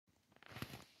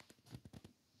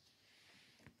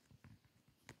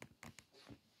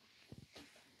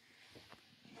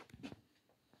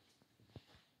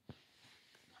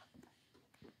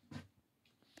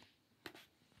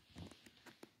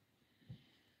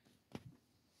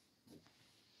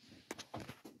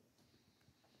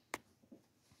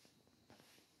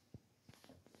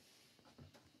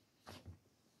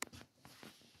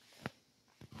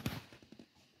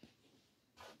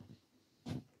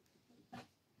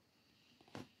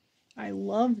I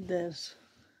love this.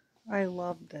 I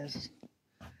love this.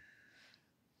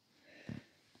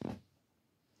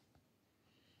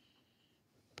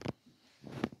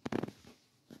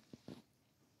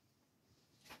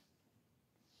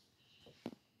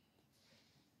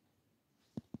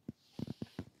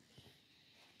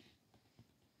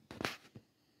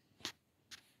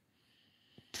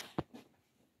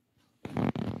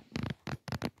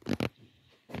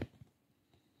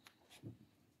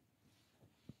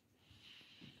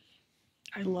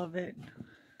 I love it.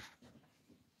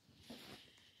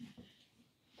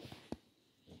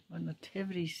 A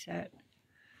nativity set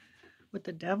with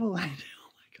the devil in it. Oh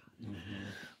my god.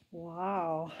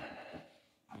 Wow.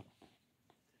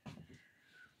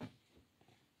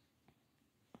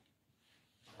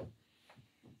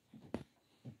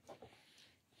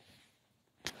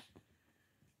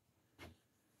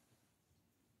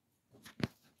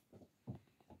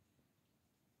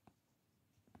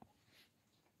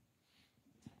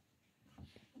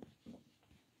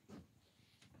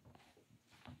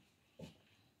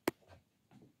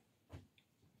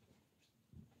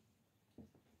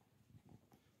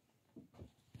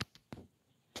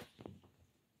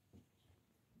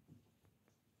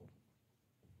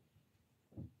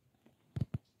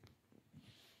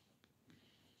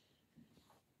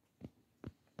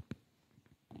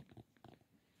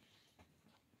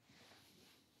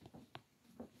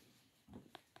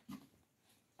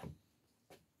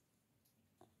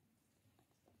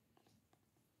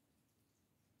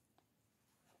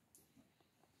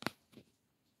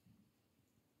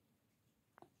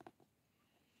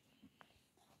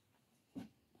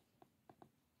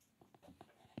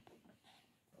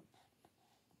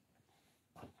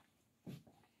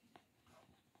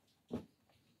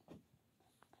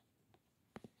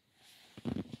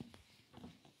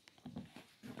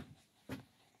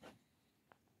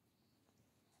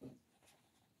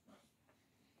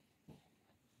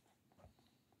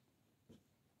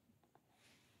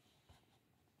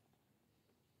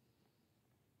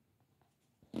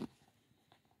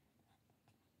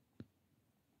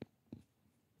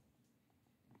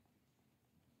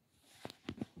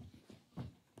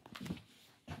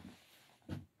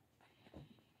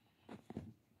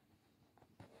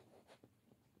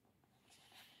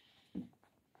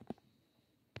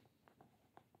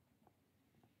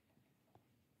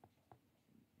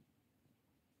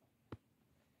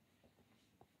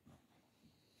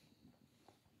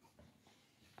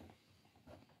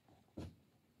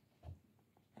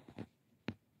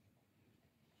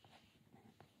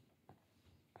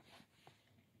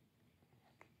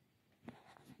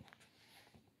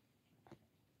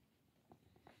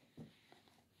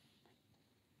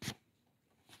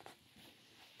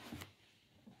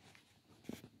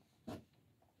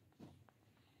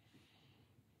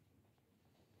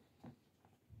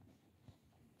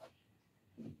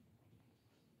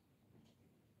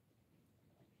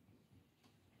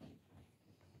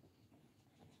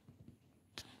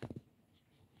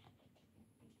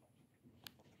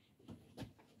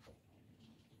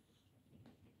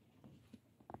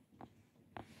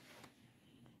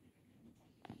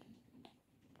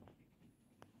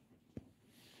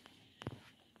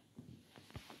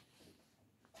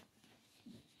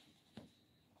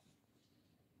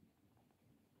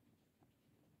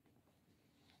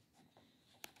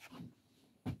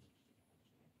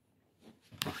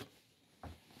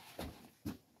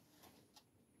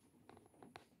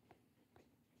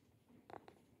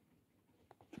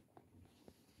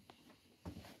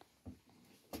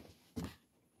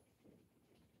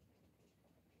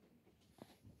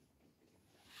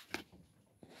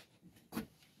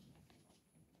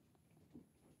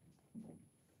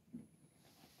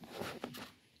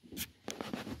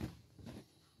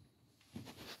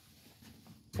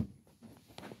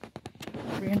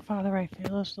 Grandfather, I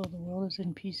feel as though the world is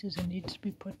in pieces and needs to be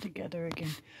put together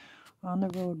again. On the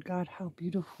road, God, how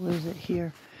beautiful is it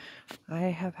here. I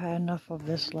have had enough of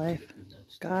this life.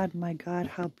 God, my God,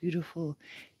 how beautiful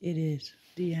it is.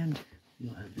 The end. You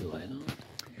don't have your light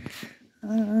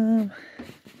on?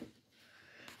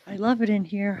 I love it in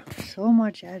here so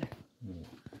much, Ed.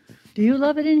 Do you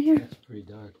love it in here? It's pretty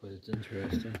dark, but it's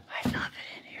interesting. I love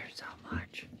it in here so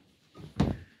much.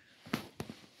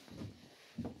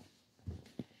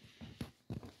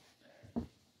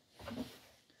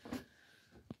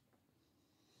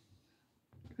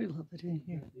 I love it in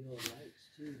here. The old lights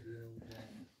too, the old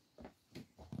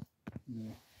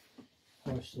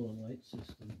porcelain light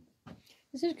system.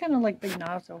 This is kind of like Big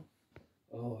Nozzle.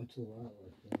 Oh, it's a lot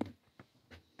like that.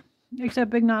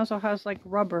 Except Big Nozzle has like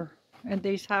rubber, and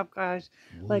these have guys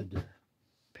like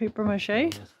paper mache. Oh,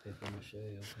 that's paper mache.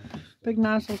 okay. Big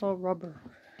nozzle's all rubber.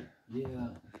 Yeah,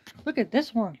 Look at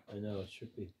this one. I know, it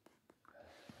should be.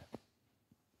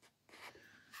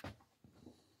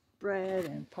 Bread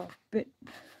and puppet.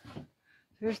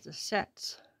 Here's the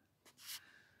sets.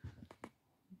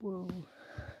 Whoa.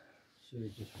 So you're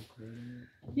just recording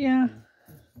it? Yeah.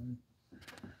 That's fine.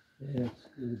 Yeah, it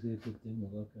would be a good thing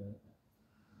to look at.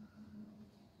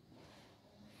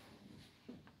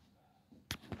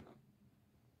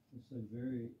 It's like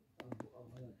very, a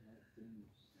lot of bad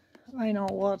things. I know.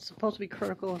 Well, it's supposed to be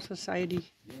critical of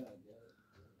society. Yeah, I get it.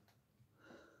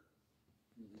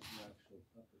 These are actual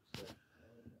puppets that,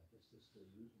 I guess they're still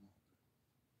using.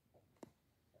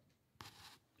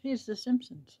 Here's the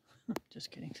Simpsons. Just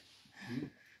kidding. Hmm?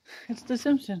 It's the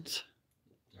Simpsons.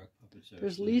 Dark puppets are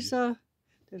There's still Lisa.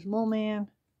 There's Mole Man.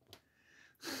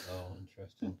 used. Oh,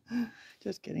 interesting.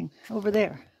 Just kidding. Over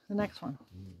there. The next one.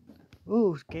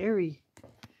 Ooh, scary.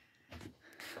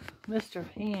 Mr.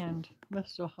 Hand.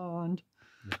 Mr. Hand.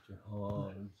 Mr.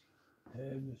 Hans.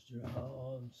 Hey, Mr.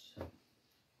 Hans.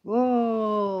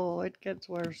 Whoa, it gets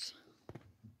worse.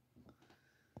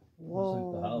 Whoa.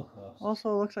 Looks like the Holocaust.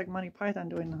 Also looks like Monty Python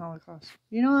doing the Holocaust.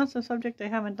 You know, that's a subject they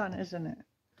haven't done, isn't it?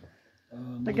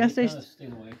 I guess they kind of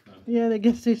stayed away from it. Yeah, I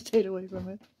guess they stayed away from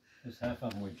it. Because half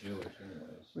of them were Jewish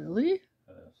anyways. Really?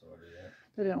 Sort of, yeah.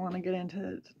 They didn't want to get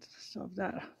into stuff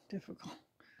that difficult.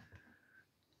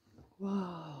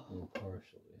 Whoa. Well,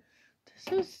 partially.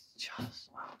 This is just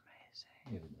amazing.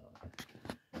 Maybe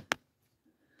not.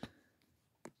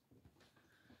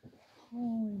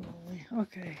 Holy moly.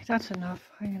 Okay, that's enough.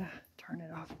 I'm going to turn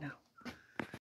it off now.